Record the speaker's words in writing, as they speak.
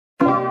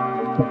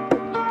Yeah.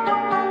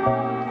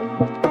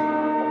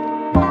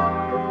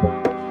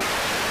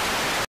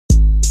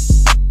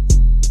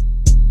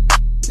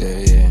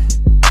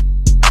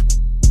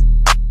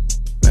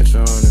 Metro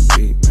on the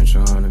beat,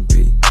 Metro on the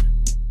beat.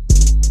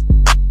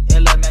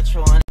 Ella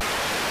Metro on.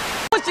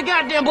 Push the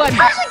goddamn button.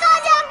 Push the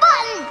goddamn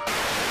button.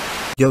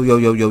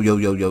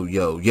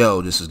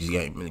 Yo, this is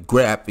Game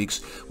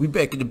Graphics. We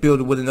back in the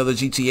building with another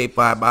GTA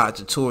 5 mod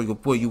tutorial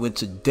for you, and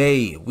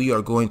today we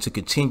are going to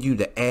continue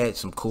to add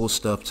some cool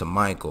stuff to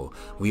Michael.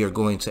 We are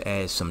going to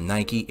add some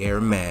Nike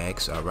Air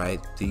Mags, alright?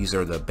 These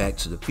are the Back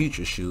to the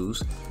Future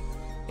shoes,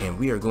 and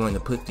we are going to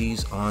put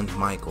these on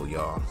Michael,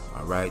 y'all,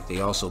 alright?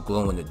 They also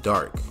glow in the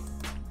dark.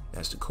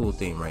 That's the cool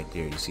thing right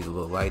there. You see the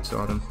little lights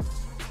on them?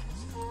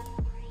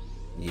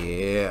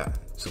 Yeah.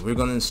 So we're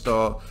going to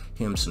install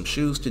him some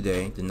shoes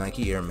today, the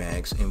Nike Air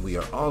Mags, and we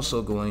are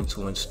also going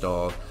to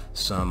install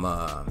some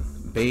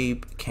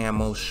Bape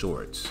Camo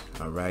shorts.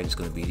 Alright, it's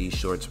going to be these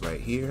shorts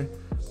right here.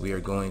 We are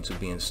going to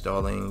be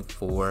installing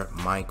for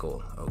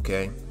Michael,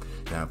 okay?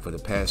 Now for the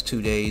past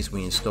 2 days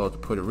we installed the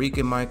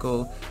Puerto-Rican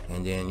Michael,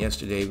 and then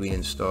yesterday we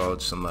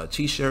installed some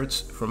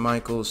t-shirts for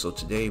Michael. So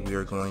today we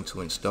are going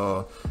to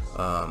install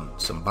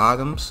some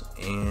bottoms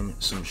and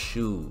some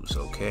shoes,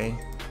 okay?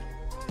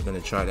 We're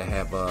going to try to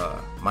have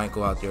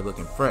Michael out there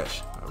looking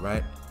fresh,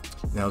 alright?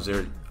 Now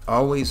there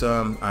always,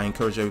 I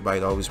encourage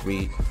everybody to always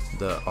read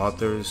the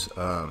author's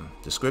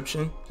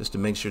description, just to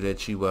make sure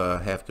that you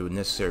have the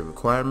necessary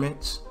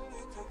requirements.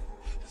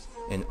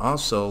 And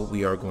also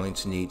we are going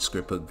to need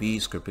Scripthookv,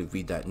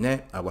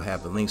 Scripthookv.net. I will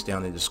have the links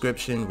down in the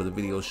description with a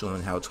video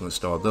showing how to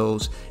install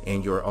those.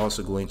 And you're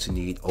also going to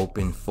need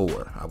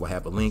Open4. I will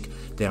have a link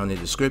down in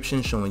the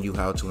description showing you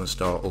how to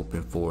install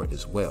Open4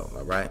 as well,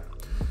 alright?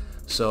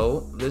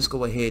 So let's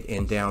go ahead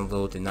and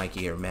download the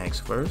Nike Air Mags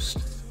first.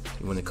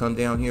 You want to come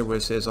down here where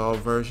it says all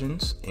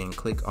versions and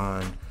click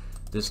on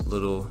this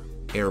little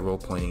arrow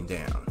pointing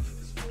down.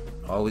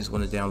 Always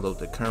want to download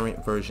the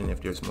current version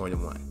if there's more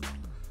than one.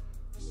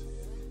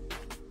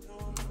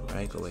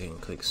 Alright, go ahead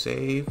and click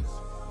save.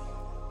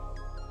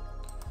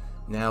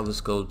 Now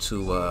let's go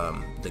to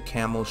the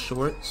camo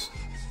shorts.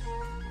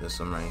 This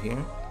one right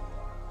here.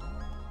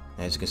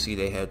 As you can see,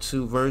 they have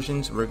two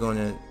versions. We're going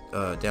to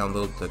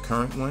download the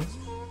current one,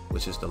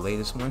 which is the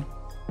latest one.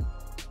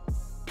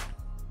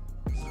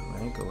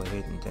 Alright, go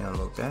ahead and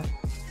download that.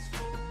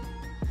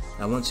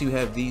 Now once you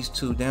have these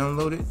two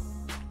downloaded,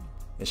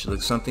 it should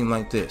look something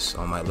like this.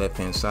 On my left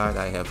hand side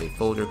I have a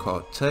folder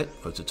called TUT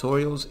for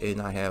tutorials,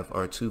 and I have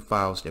our two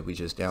files that we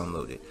just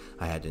downloaded.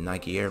 I had the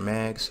Nike Air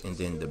Mags and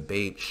then the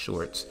Bape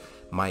shorts,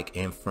 Mike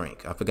and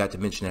Frank. I forgot to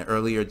mention that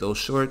earlier. Those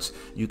shorts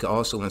you can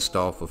also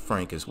install for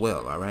Frank as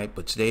well, alright?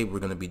 But today we're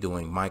going to be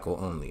doing Michael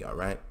only,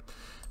 alright?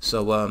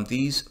 So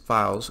these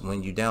files,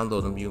 when you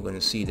download them, you're going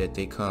to see that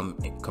they come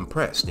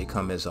compressed. They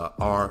come as a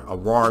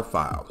RAR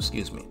file,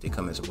 excuse me. They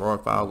come as a RAR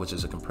file, which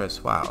is a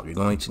compressed file. You're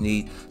going to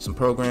need some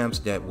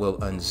programs that will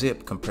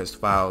unzip compressed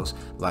files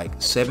like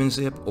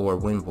 7-zip or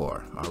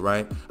WinRAR,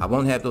 alright? I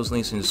won't have those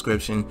links in the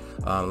description.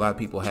 A lot of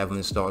people have them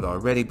installed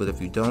already, but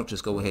if you don't,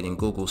 just go ahead and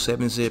Google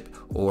 7-zip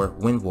or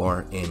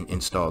WinRAR and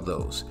install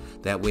those.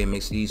 That way it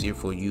makes it easier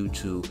for you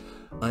to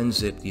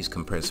unzip these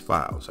compressed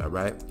files,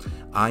 alright?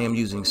 I am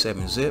using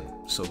 7-zip,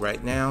 so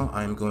right now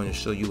I'm going to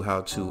show you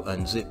how to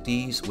unzip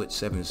these with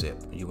 7-zip.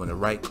 You want to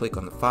right click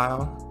on the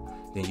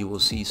file, then you will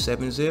see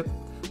 7-zip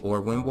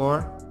or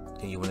WinRAR,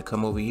 then you want to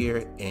come over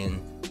here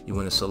and you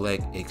want to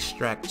select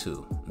extract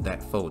to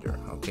that folder,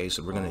 okay?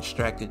 So we're going to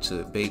extract it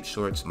to Bape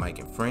Shorts, Mike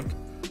and Frank.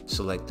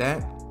 Select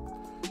that,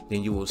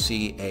 then you will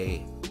see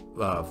a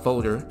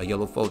folder, a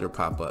yellow folder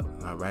pop up,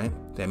 alright?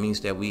 That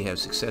means that we have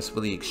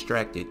successfully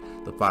extracted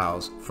the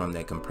files from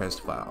that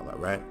compressed file,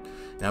 alright?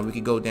 Now we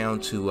can go down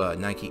to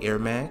Nike Air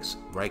Mags,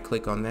 right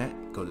click on that,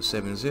 go to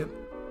 7-zip,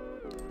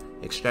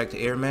 extract the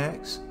Air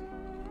Mags,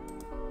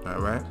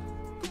 alright?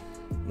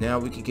 Now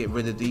we can get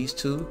rid of these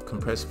two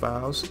compressed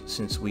files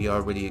since we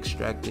already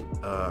extracted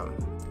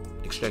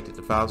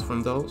the files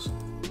from those.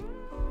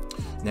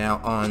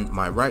 Now on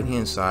my right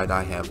hand side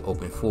I have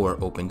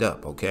Open4 opened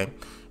up, okay?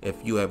 If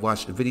you have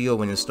watched the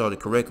video and installed it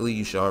correctly,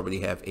 you should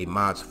already have a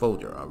mods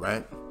folder,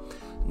 alright?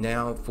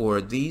 Now for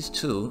these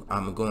two,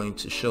 I'm going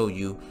to show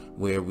you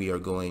where we are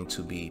going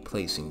to be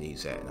placing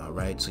these at,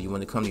 alright? So you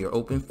want to come to your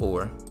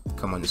Open4,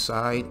 come on the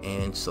side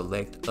and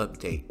select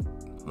update.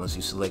 Once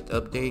you select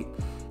update,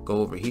 go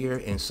over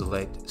here and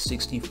select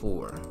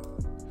 64.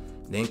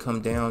 Then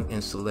come down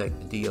and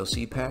select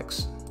DLC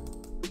packs.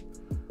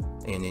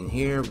 And in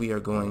here we are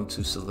going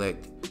to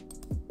select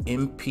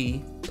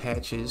MP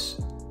patches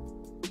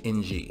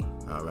NG.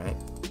 Alright,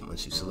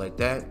 once you select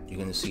that, you're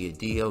going to see a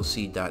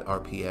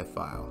DLC.rpf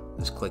file.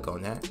 Let's click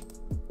on that.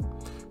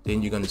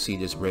 Then you're going to see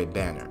this red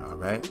banner.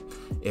 Alright,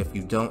 if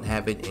you don't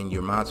have it in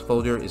your mods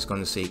folder, it's going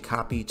to say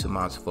copy to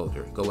mods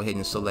folder. Go ahead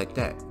and select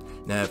that.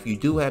 Now if you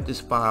do have this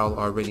file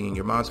already in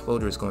your mods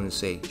folder, it's going to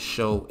say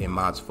show in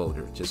mods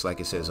folder, just like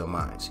it says on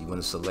mine. So you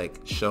want to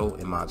select show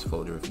in mods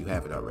folder if you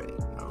have it already.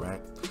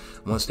 Alright,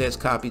 once that's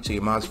copied to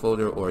your mods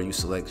folder, or you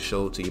select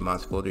show to your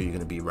mods folder, you're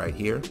going to be right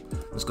here.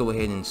 Let's go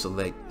ahead and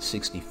select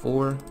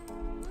 64.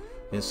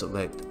 then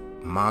select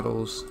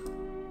models,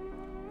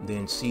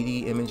 then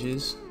CD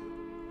images,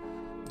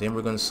 then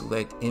we're going to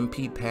select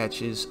MP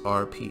patches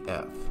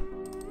RPF.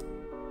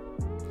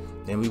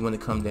 Then we want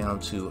to come down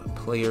to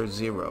player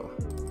 0.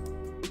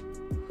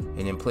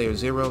 And in player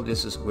 0,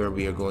 this is where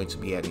we are going to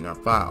be adding our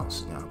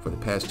files. Now, for the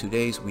past 2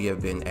 days, we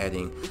have been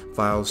adding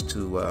files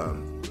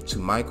to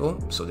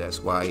Michael, so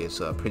that's why it's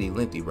pretty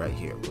lengthy right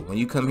here. But when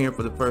you come here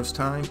for the first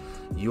time,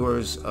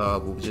 yours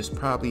will just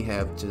probably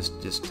have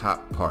just this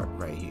top part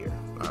right here.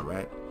 All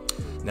right.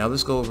 Now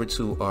let's go over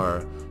to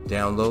our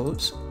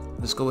downloads.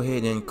 Let's go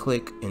ahead and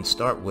click and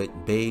start with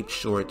Babe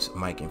Shorts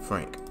Mike and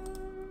Frank.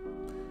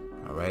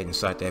 All right.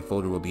 Inside that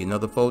folder will be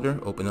another folder.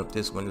 Open up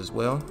this one as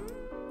well.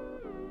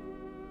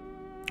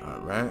 All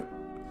right.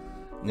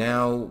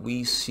 Now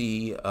we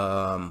see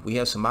we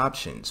have some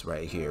options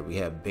right here. We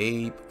have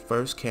Babe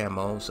First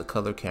Camo, it's a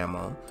color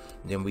camo.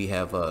 Then we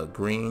have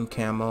green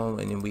camo,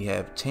 and then we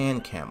have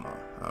tan camo.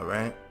 All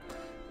right.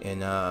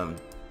 And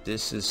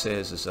this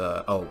says it's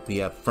oh, we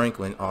have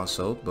Franklin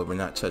also, but we're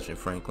not touching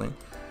Franklin.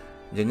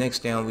 The next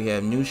down we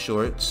have new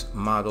shorts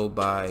modeled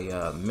by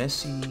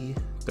Messi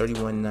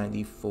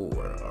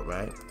 3194. All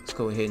right. Let's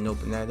go ahead and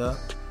open that up.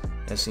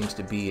 That seems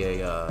to be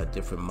a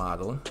different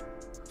model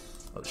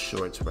of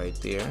shorts right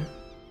there.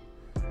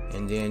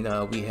 And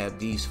then we have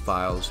these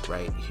files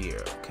right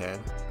here. Okay,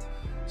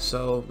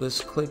 so let's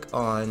click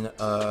on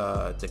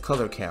the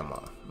color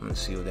camo.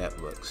 Let's see how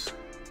that looks.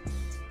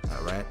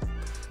 All right,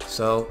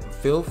 so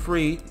feel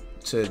free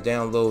to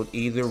download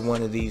either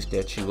one of these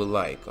that you would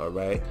like. All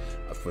right,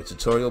 for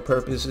tutorial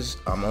purposes,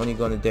 I'm only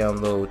going to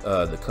download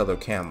the color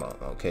camo,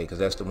 okay, because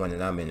that's the one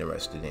that I'm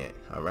interested in.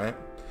 All right,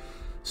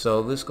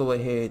 so let's go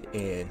ahead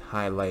and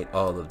highlight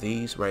all of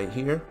these right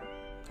here.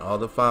 All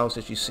the files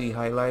that you see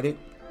highlighted,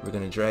 we're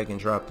going to drag and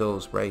drop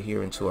those right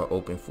here into our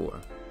open 4.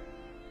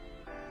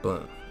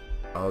 Boom,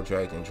 all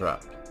dragged and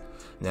dropped.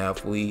 Now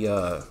if we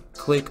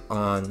click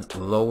on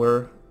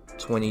lower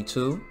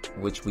 22,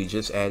 which we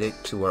just added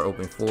to our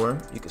open 4,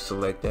 you can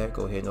select that,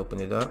 go ahead and open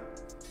it up.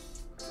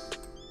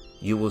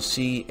 You will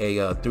see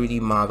a 3D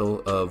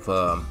model of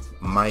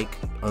Mike,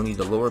 only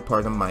the lower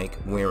part of Mike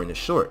wearing the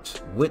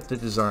shorts with the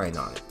design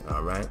on it.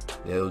 All right,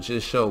 it'll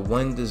just show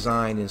one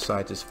design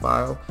inside this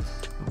file,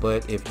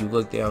 but if you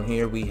look down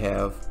here, we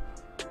have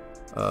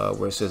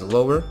where it says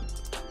lower,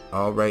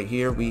 all right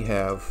here we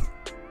have,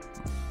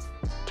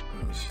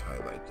 let me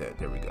highlight that,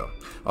 there we go.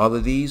 All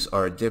of these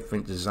are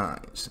different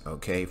designs,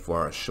 okay, for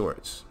our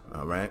shorts.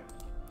 All right,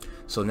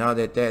 so now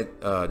that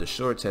the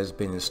shorts has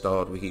been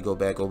installed, we can go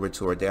back over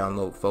to our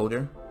download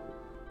folder.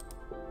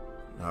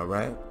 All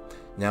right,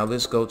 now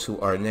let's go to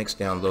our next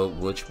download,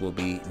 which will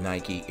be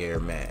Nike Air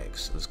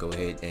Mags. Let's go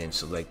ahead and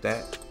select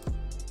that.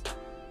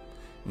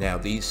 Now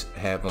these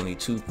have only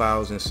 2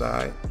 files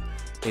inside.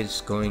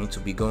 It's going to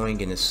be going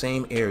in the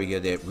same area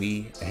that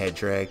we had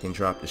dragged and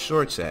dropped the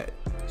shorts at.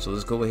 So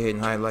let's go ahead and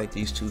highlight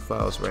these 2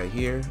 files right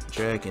here,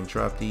 drag and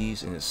drop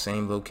these in the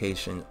same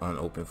location on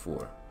open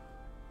 4.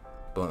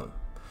 Boom.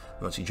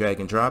 Once you drag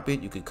and drop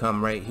it, you could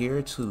come right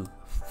here to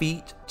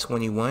feet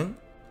 21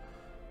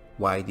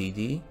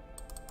 YDD.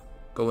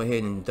 Go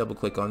ahead and double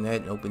click on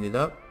that and open it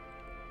up,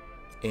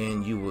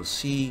 and you will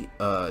see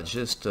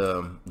just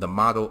the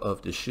model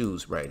of the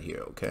shoes right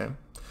here. Okay,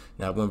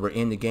 now when we're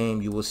in the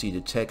game, you will see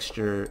the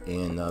texture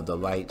and the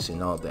lights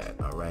and all that.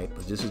 All right,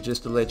 but this is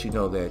just to let you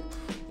know that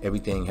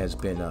everything has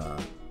been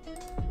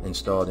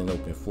installed in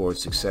open 4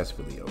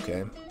 successfully.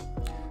 Okay,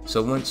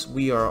 so once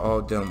we are all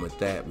done with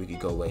that, we can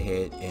go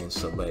ahead and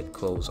select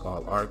close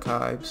all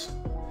archives.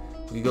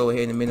 We go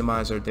ahead and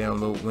minimize our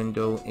download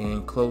window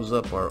and close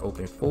up our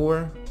open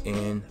 4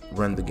 and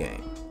run the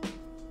game.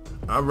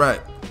 All right,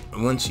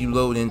 once you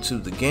load into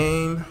the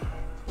game,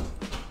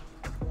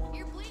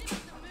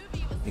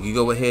 you can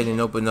go ahead and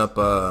open up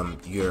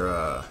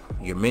your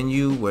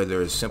menu,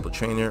 whether it's simple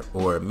trainer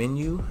or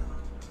menu.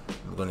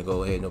 I'm going to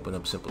go ahead and open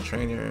up simple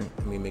trainer.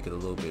 Let me make it a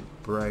little bit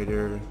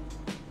brighter.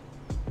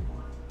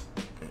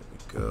 There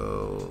we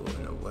go.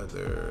 And the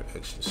weather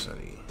extra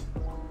sunny.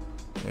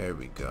 There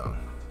we go.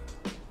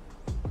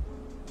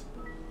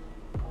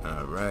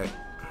 All right.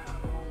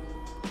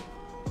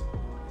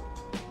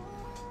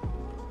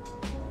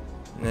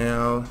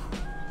 Now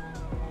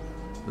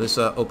let's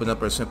open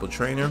up our simple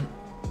trainer.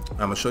 I'm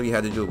gonna show you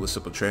how to do it with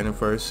simple trainer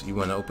first. You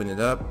want to open it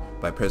up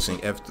by pressing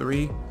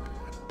F3,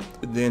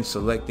 then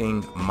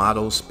selecting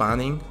model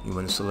spawning. You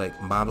want to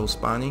select model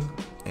spawning,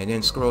 and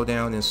then scroll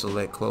down and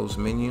select close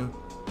menu,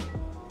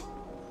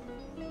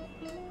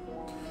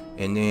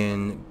 and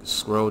then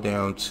scroll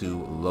down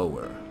to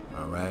lower.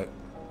 All right,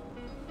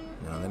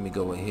 now let me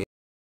go ahead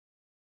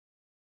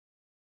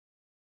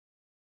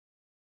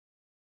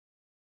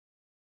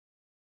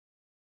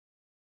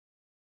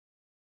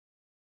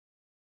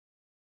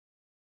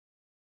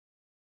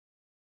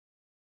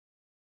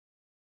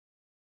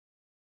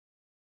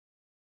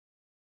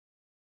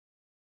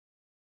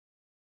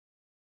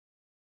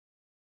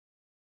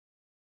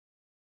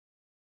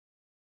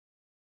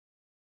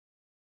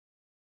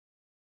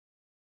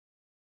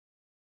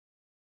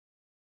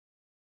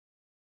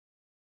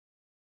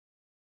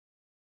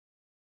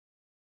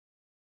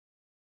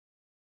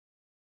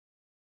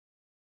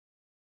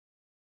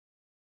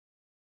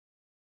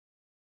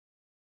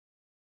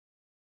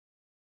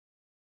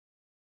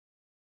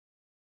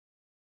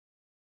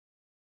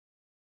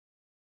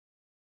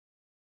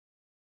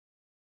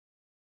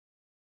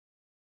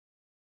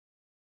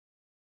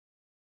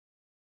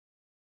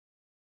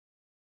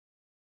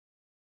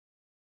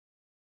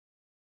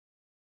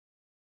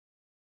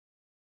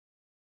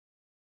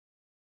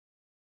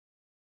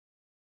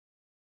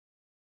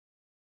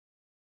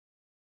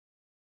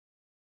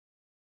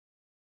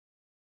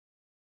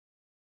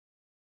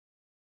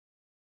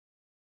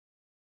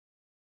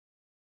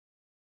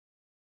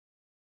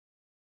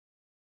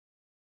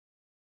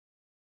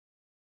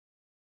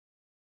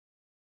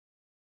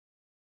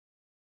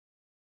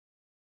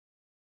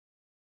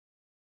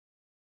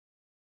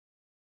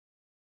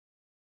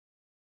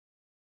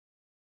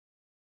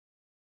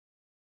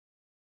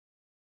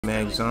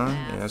Mags on.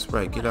 Yeah, that's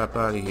right. Get up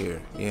out of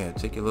here. Yeah,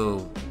 take your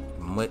little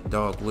mutt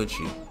dog with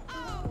you.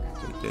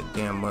 Take that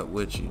damn mutt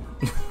with you.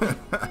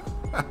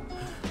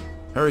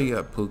 Hurry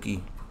up,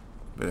 Pookie.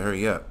 Better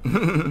hurry up.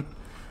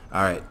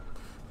 Alright.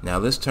 Now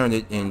let's turn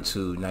it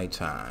into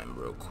nighttime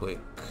real quick.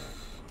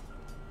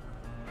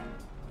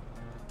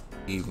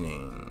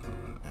 Evening.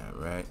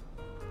 Alright.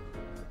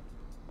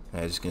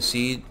 As you can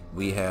see,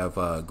 we have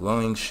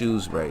glowing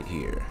shoes right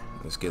here.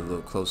 Let's get a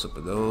little close up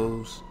of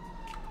those.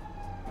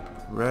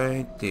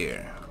 Right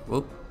there.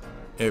 Whoop.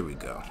 There we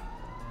go.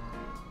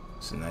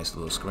 It's a nice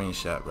little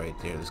screenshot right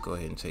there. Let's go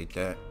ahead and take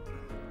that.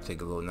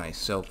 Take a little nice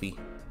selfie.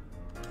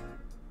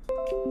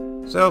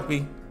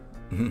 Selfie.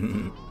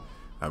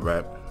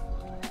 Alright.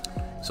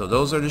 So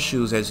those are the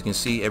shoes. As you can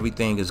see,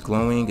 everything is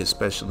glowing,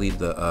 especially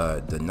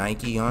the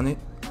Nike on it.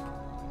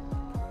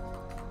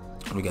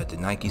 We got the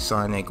Nike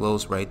sign that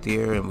glows right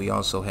there, and we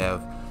also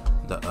have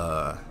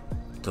the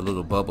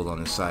little bubble on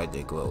the side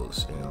that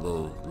glows, and the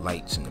little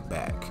lights in the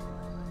back.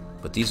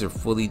 But these are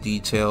fully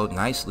detailed,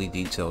 nicely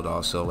detailed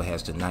also. It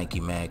has the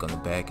Nike mag on the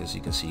back, as you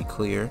can see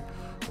clear,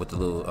 with the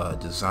little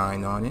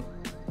design on it.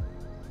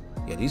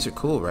 Yeah, these are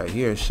cool right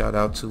here. Shout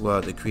out to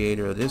the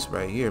creator of this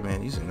right here,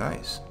 man. These are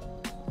nice.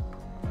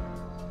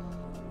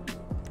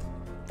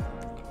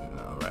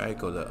 Alright,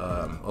 go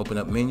to open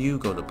up menu,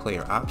 go to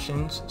player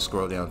options,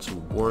 scroll down to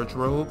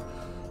wardrobe,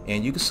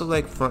 and you can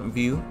select front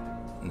view.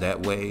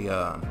 That way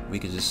we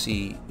can just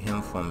see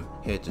him from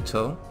head to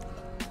toe.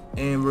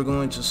 And we're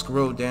going to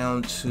scroll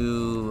down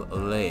to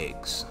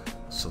legs.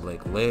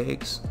 Select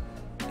legs,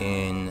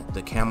 and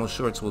the camel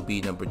shorts will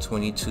be number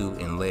 22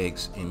 in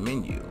legs in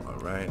menu.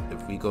 Alright,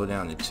 if we go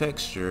down to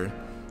texture,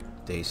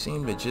 they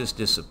seem to just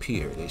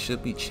disappear. They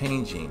should be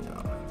changing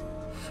now.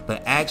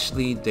 But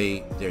actually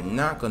they're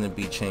not going to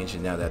be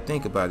changing now that I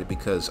think about it,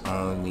 because I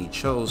only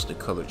chose the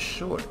colored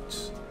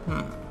shorts.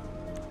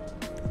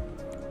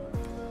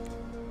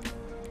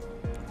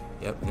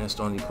 Yep, and that's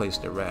the only place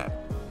they're at.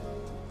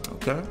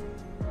 Okay.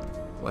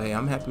 Well, hey,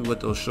 I'm happy with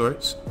those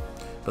shorts.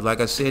 But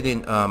like I said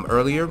in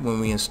earlier, when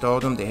we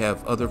installed them, they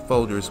have other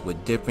folders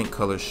with different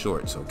color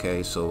shorts.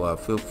 Okay, so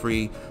feel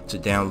free to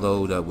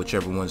download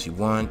whichever ones you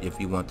want. If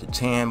you want the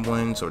tan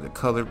ones or the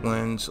colored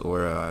ones,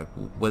 or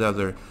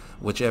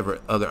whichever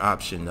other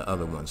option the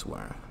other ones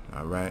were.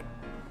 All right,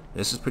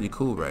 this is pretty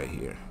cool right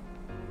here.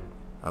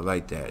 I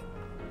like that.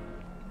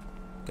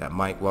 Got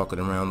Mike walking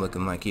around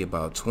looking like he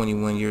about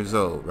 21 years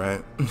old,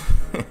 right?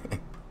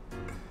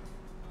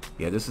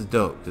 Yeah, this is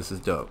dope. This is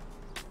dope.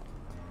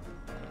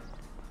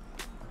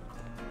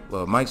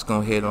 Well, Mike's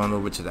gonna head on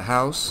over to the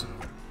house,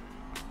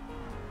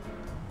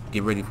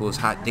 get ready for his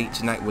hot date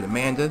tonight with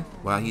Amanda.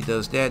 While he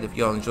does that, if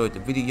y'all enjoyed the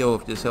video,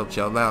 if this helped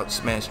y'all out,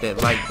 smash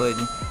that like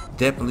button.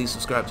 Definitely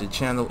subscribe to the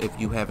channel if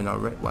you haven't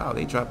already. Wow,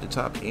 they dropped the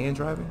top and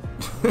driving.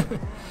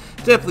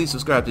 Definitely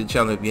subscribe to the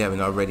channel if you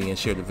haven't already, and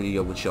share the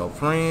video with y'all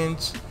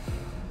friends.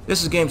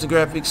 This is Games and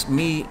Graphics,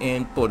 me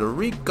and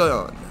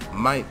Puerto-Rican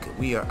Mike.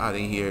 We are out of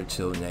here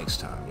till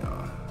next time, y'all.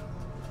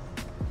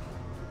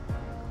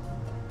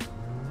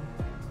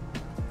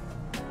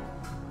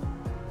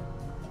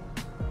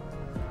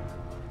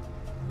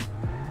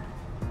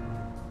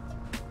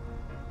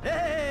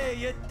 Hey,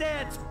 your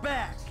dad's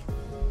back.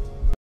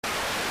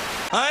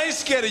 I ain't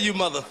scared of you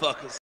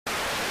motherfuckers.